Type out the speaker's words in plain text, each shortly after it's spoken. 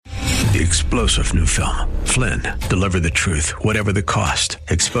the explosive new film, Flynn, Deliver the Truth, Whatever the Cost,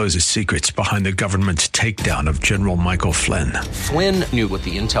 exposes secrets behind the government's takedown of General Michael Flynn. Flynn knew what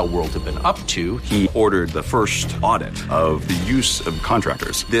the intel world had been up to. He ordered the first audit of the use of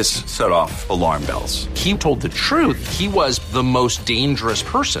contractors. This set off alarm bells. He told the truth. He was the most dangerous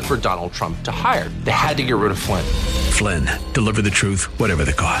person for Donald Trump to hire. They had to get rid of Flynn. Flynn, Deliver the Truth, Whatever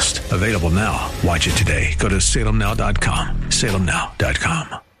the Cost. Available now. Watch it today. Go to salemnow.com.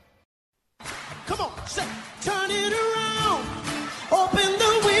 salemnow.com. Come on, turn it around. Open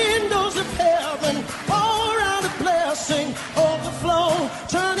the windows of heaven. Pour out a blessing, overflow.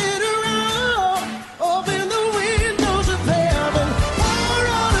 Turn it around. Open the windows of heaven. Pour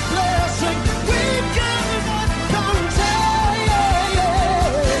out a blessing. We've got to come.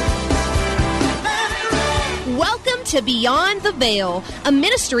 Welcome to Beyond the Veil, a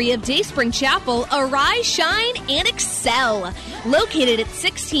ministry of Dayspring Chapel. Arise, shine, and excel. Located at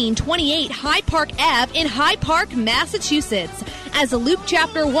 1628 Hyde Park Ave in Hyde Park, Massachusetts. As Luke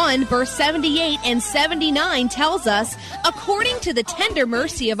chapter 1, verse 78 and 79 tells us, according to the tender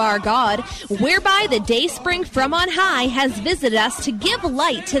mercy of our God, whereby the dayspring from on high has visited us to give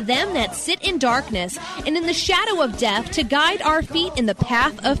light to them that sit in darkness, and in the shadow of death to guide our feet in the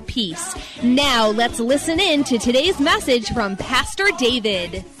path of peace. Now let's listen in to today's message from Pastor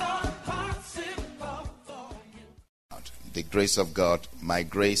David. The grace of God, my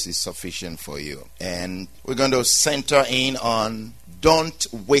grace is sufficient for you. And we're going to center in on don't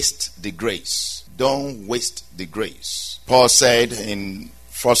waste the grace. Don't waste the grace. Paul said in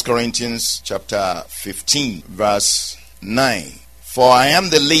 1 Corinthians chapter 15, verse 9, for I am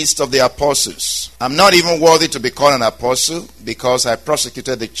the least of the apostles. I'm not even worthy to be called an apostle because I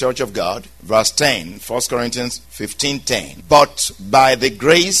persecuted the church of God. Verse 10, 1 Corinthians 15:10. But by the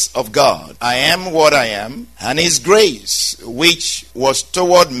grace of God, I am what I am, and his grace which was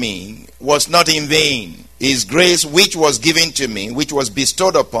toward me was not in vain. His grace which was given to me, which was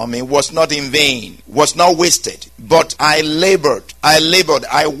bestowed upon me, was not in vain, was not wasted. But I labored,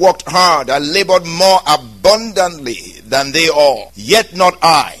 I worked hard, I labored more abundantly than they all. Yet not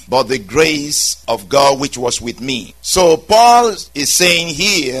I, but the grace of God which was with me. So Paul is saying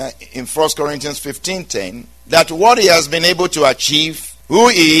here in 1 Corinthians 15:10 that what he has been able to achieve, who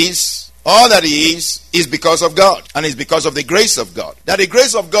he is, all that he is because of God, and it's because of the grace of God. That the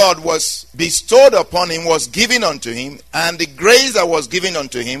grace of God was bestowed upon him, was given unto him, and the grace that was given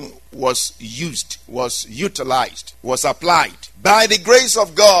unto him was used, was utilized, was applied. By the grace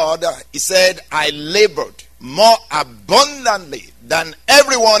of God, he said, I labored more abundantly than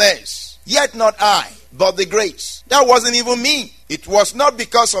everyone else, yet not I, but the grace. That wasn't even me. It was not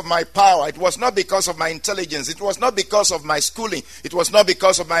because of my power. It was not because of my intelligence. It was not because of my schooling. It was not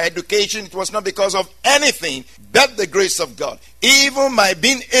because of my education. It was not because of anything but the grace of God. Even my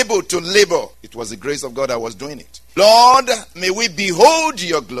being able to labor, it was the grace of God that was doing it. Lord, may we behold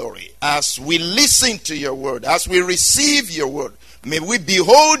your glory as we listen to your word, as we receive your word. May we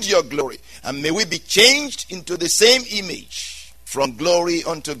behold your glory, and may we be changed into the same image from glory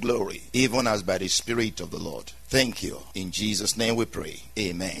unto glory, even as by the Spirit of the Lord. Thank you. In Jesus' name we pray.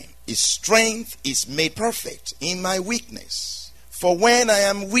 Amen. His strength is made perfect in my weakness. For when I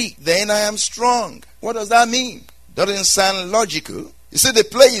am weak, then I am strong. What does that mean? Doesn't sound logical. You see, the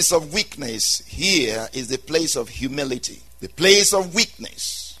place of weakness here is the place of humility. The place of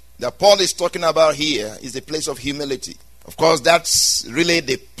weakness that Paul is talking about here is the place of humility. Of course, that's really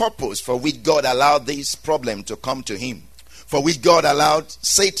the purpose for which God allowed this problem to come to him, for which God allowed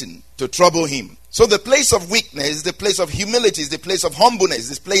Satan to trouble him. So the place of weakness, the place of humility, is the place of humbleness,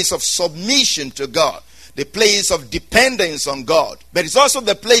 the place of submission to God, the place of dependence on God. But it's also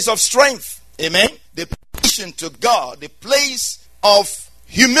the place of strength. Amen? The submission to God, the place of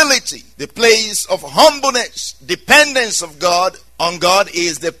humility, the place of humbleness, dependence of God on God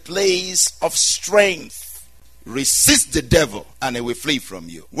is the place of strength. Resist the devil and he will flee from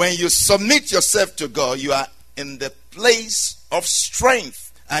you. When you submit yourself to God, you are in the place of strength.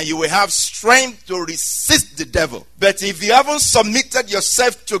 And you will have strength to resist the devil. But if you haven't submitted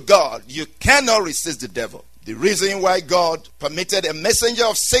yourself to God, you cannot resist the devil. The reason why God permitted a messenger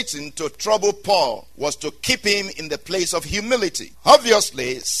of Satan to trouble Paul was to keep him in the place of humility.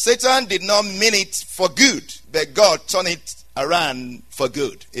 Obviously, Satan did not mean it for good, but God turned it around for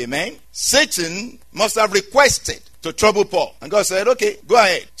good. Amen? Satan must have requested to trouble Paul. And God said, okay, go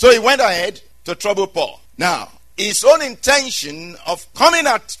ahead. So he went ahead to trouble Paul. Now, his own intention of coming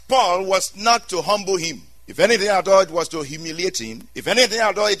at Paul was not to humble him. If anything at all, it was to humiliate him. If anything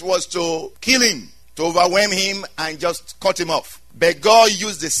at all, it was to kill him, to overwhelm him and just cut him off. But God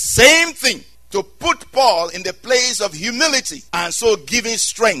used the same thing to put Paul in the place of humility and so giving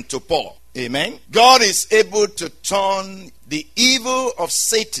strength to Paul. Amen. God is able to turn the evil of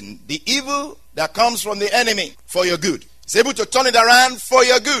Satan, the evil that comes from the enemy, for your good. He's able to turn it around for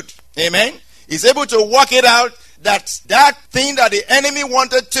your good. Amen. He's able to work it out that thing that the enemy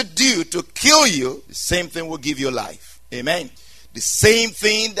wanted to do to kill you, the same thing will give you life. Amen. The same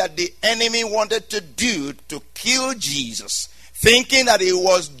thing that the enemy wanted to do to kill Jesus, thinking that he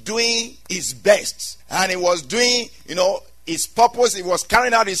was doing his best and he was doing, his purpose, he was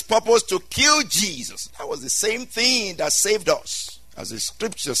carrying out his purpose to kill Jesus. That was the same thing that saved us. As the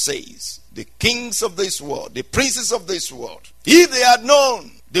scripture says, the kings of this world, the princes of this world, if they had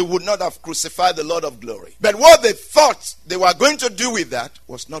known, they would not have crucified the Lord of glory. But what they thought they were going to do with that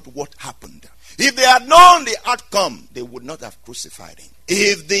was not what happened. If they had known the outcome, they would not have crucified him.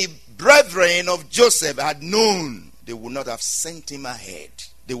 If the brethren of Joseph had known, they would not have sent him ahead.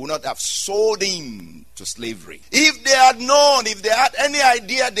 They would not have sold him to slavery. If they had known, if they had any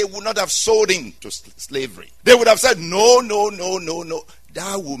idea, they would not have sold him to slavery. They would have said, no.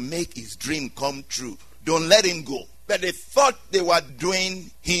 That will make his dream come true. Don't let him go. But they thought they were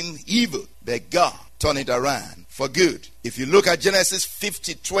doing him evil. But God turned it around for good. If you look at Genesis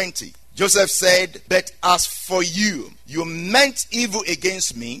 50:20, Joseph said, but as for you, you meant evil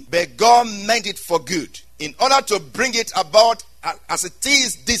against me, but God meant it for good, in order to bring it about as it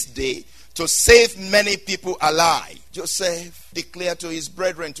is this day, to save many people alive. Joseph declared to his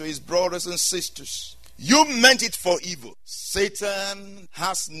brethren, to his brothers and sisters, you meant it for evil. Satan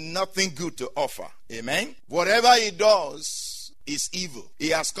has nothing good to offer. Amen. Whatever he does is evil. He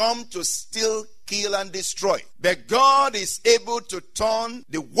has come to steal, kill, and destroy. But God is able to turn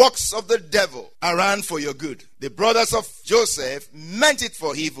the works of the devil around for your good. The brothers of Joseph meant it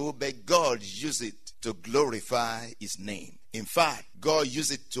for evil, but God used it to glorify his name. In fact, God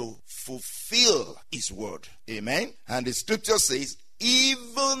used it to fulfill his word. Amen. And the scripture says,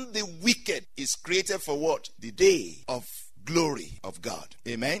 even the wicked is created for what? The day of glory of God.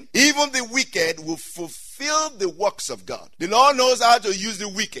 Amen. Even the wicked will fulfill the works of God. The Lord knows how to use the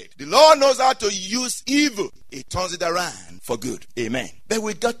wicked. The Lord knows how to use evil. He turns it around for good. Amen. But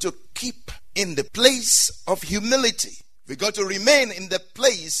we got to keep in the place of humility. We got to remain in the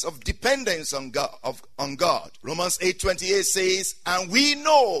place of dependence on God. Romans 8:28 says, and we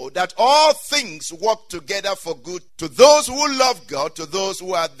know that all things work together for good to those who love God, to those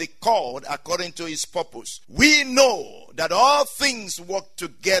who are the called according to his purpose. We know that all things work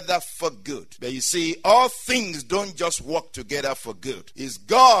together for good. But you see, all things don't just work together for good. It's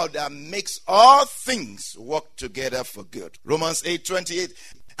God that makes all things work together for good. Romans 8:28.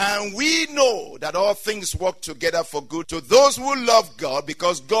 And we know that all things work together for good to those who love God,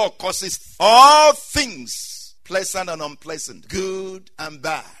 because God causes all things, pleasant and unpleasant, good and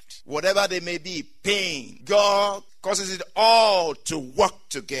bad, whatever they may be, pain. God causes it all to work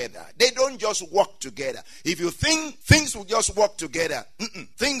together. They don't just work together. If you think things will just work together,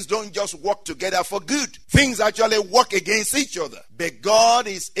 things don't just work together for good. Things actually work against each other. But God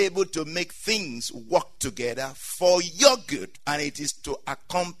is able to make things work together for your good, and it is to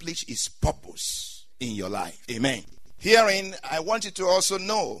accomplish his purpose in your life. Amen. Herein, I want you to also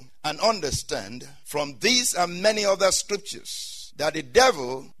know and understand from these and many other scriptures that the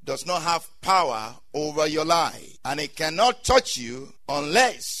devil does not have power over your life, and he cannot touch you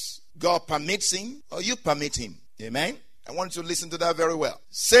unless God permits him or you permit him. Amen. I want you to listen to that very well.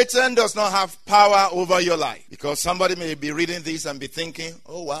 Satan does not have power over your life, because somebody may be reading this and be thinking,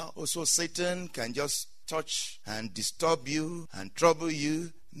 oh wow, so Satan can just touch and disturb you and trouble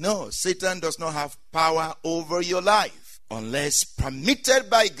you. No, Satan does not have power over your life unless permitted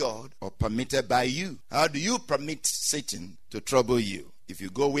by God or permitted by you. How do you permit Satan to trouble you? If you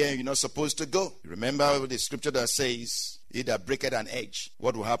go where you're not supposed to go. Remember the scripture that says, he that breaketh an edge,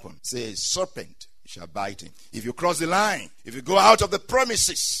 what will happen? It says, serpent shall bite him. If you cross the line, if you go out of the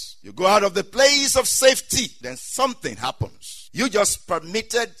premises, you go out of the place of safety, then something happens. You just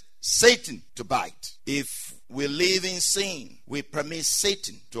permitted Satan to bite. If we live in sin, we permit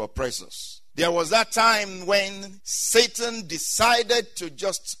Satan to oppress us. There was that time when Satan decided to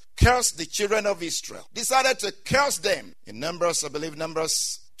just curse the children of Israel. Decided to curse them. In Numbers, I believe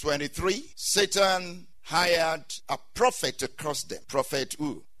Numbers 23, Satan hired a prophet to curse them. Prophet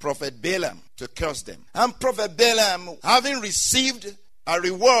who? Prophet Balaam to curse them. And Prophet Balaam, having received a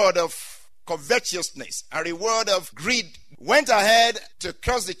reward of covetousness, a reward of greed, went ahead to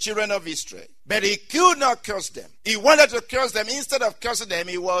curse the children of Israel. But he could not curse them. He wanted to curse them. Instead of cursing them,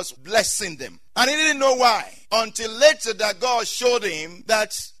 he was blessing them. And he didn't know why. Until later that God showed him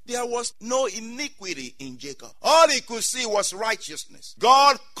that There was no iniquity in Jacob. All he could see was righteousness.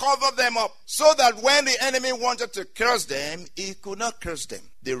 God covered them up so that when the enemy wanted to curse them, he could not curse them.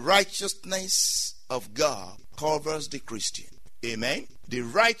 The righteousness of God covers the Christian. Amen. The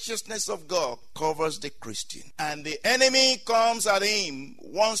righteousness of God covers the Christian. And the enemy comes at him,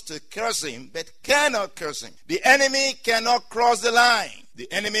 wants to curse him, but cannot curse him. The enemy cannot cross the line.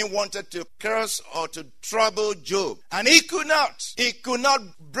 The enemy wanted to curse or to trouble Job. And he could not. He could not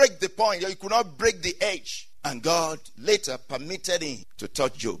break the point. He could not break the edge. And God later permitted him to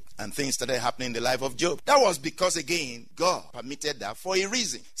touch Job. And things started happening in the life of Job. That was because, again, God permitted that for a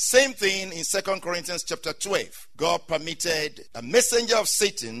reason. Same thing in 2 Corinthians chapter 12. God permitted a messenger of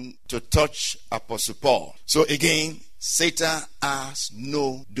Satan to touch Apostle Paul. So again, Satan has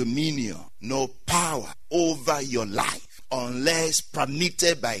no dominion, no power over your life unless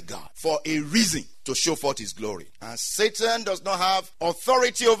permitted by God for a reason, to show forth his glory. And Satan does not have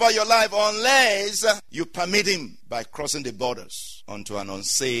authority over your life unless you permit him by crossing the borders onto an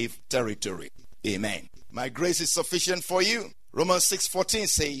unsafe territory. Amen. My grace is sufficient for you. Romans 6:14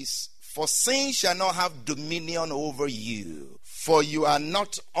 says, for sin shall not have dominion over you, for you are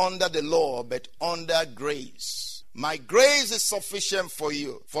not under the law, but under grace. My grace is sufficient for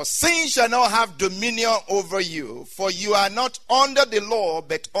you. For sin shall not have dominion over you, for you are not under the law,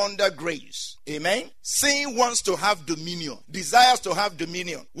 but under grace. Amen. Sin wants to have dominion, desires to have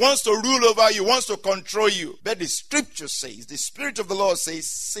dominion, wants to rule over you, wants to control you. But the scripture says, the Spirit of the Lord says,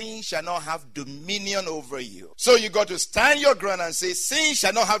 sin shall not have dominion over you. So you got to stand your ground and say, sin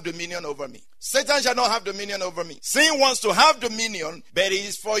shall not have dominion over me. Satan shall not have dominion over me. Sin wants to have dominion, but it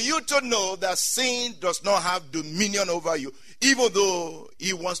is for you to know that sin does not have dominion over you, even though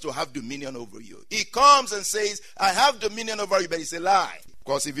he wants to have dominion over you. He comes and says, I have dominion over you, but it's a lie.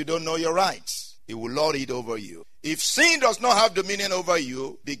 Because if you don't know your rights, he will lord it over you. If sin does not have dominion over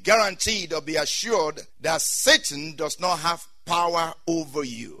you, be guaranteed or be assured that Satan does not have power over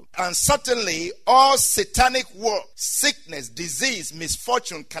you. And certainly all satanic work, sickness, disease,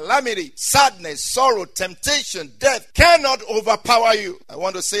 misfortune, calamity, sadness, sorrow, temptation, death cannot overpower you. I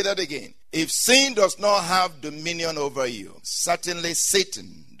want to say that again. If sin does not have dominion over you, certainly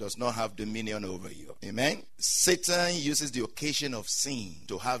Satan does not have dominion over you. Amen. Satan uses the occasion of sin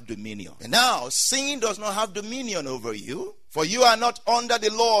to have dominion. And now, sin does not have dominion over you, for you are not under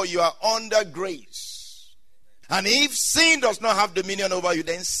the law, you are under grace. And if sin does not have dominion over you,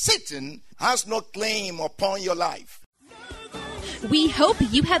 then Satan has no claim upon your life. We hope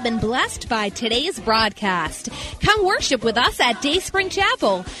you have been blessed by today's broadcast. Come worship with us at Dayspring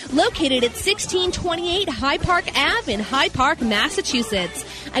Chapel, located at 1628 Hyde Park Ave in Hyde Park, Massachusetts.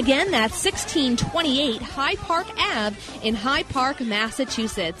 Again, that's 1628 Hyde Park Ave in Hyde Park,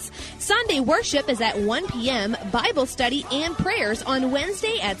 Massachusetts. Sunday worship is at 1 p.m., Bible study and prayers on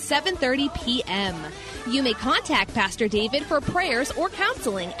Wednesday at 7:30 p.m. You may contact Pastor David for prayers or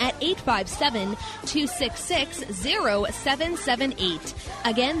counseling at 857-266-0778.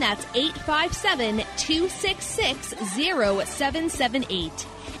 Again, that's 857-266-0778.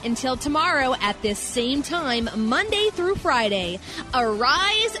 Until tomorrow at this same time, Monday through Friday,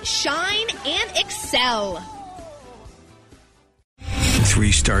 arise, shine, and excel.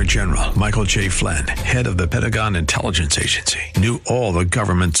 3-star General Michael J. Flynn, head of the Pentagon Intelligence Agency, knew all the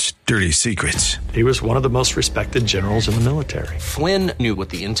government's dirty secrets. He was one of the most respected generals in the military. Flynn knew what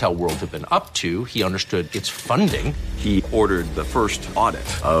the intel world had been up to. He understood its funding. He ordered the first audit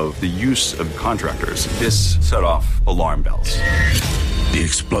of the use of contractors. This set off alarm bells. The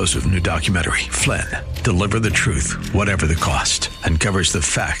explosive new documentary, Flynn, Deliver the Truth, Whatever the Cost, uncovers the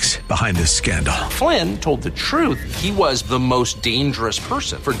facts behind this scandal. Flynn told the truth. He was the most dangerous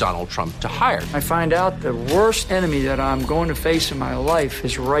person for Donald Trump to hire. I find out the worst enemy that I'm going to face in my life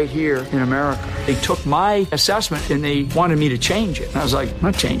is right here in America. They took my assessment and they wanted me to change it. And I was like, I'm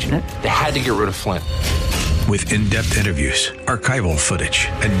not changing it. They had to get rid of Flynn. With in-depth interviews, archival footage,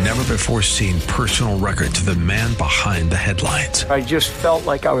 and never-before-seen personal records of the man behind the headlines. I just felt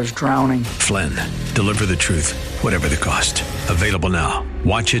like I was drowning. Flynn, Deliver the Truth, Whatever the Cost. Available now.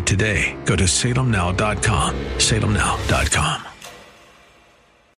 Watch it today. Go to salemnow.com. salemnow.com.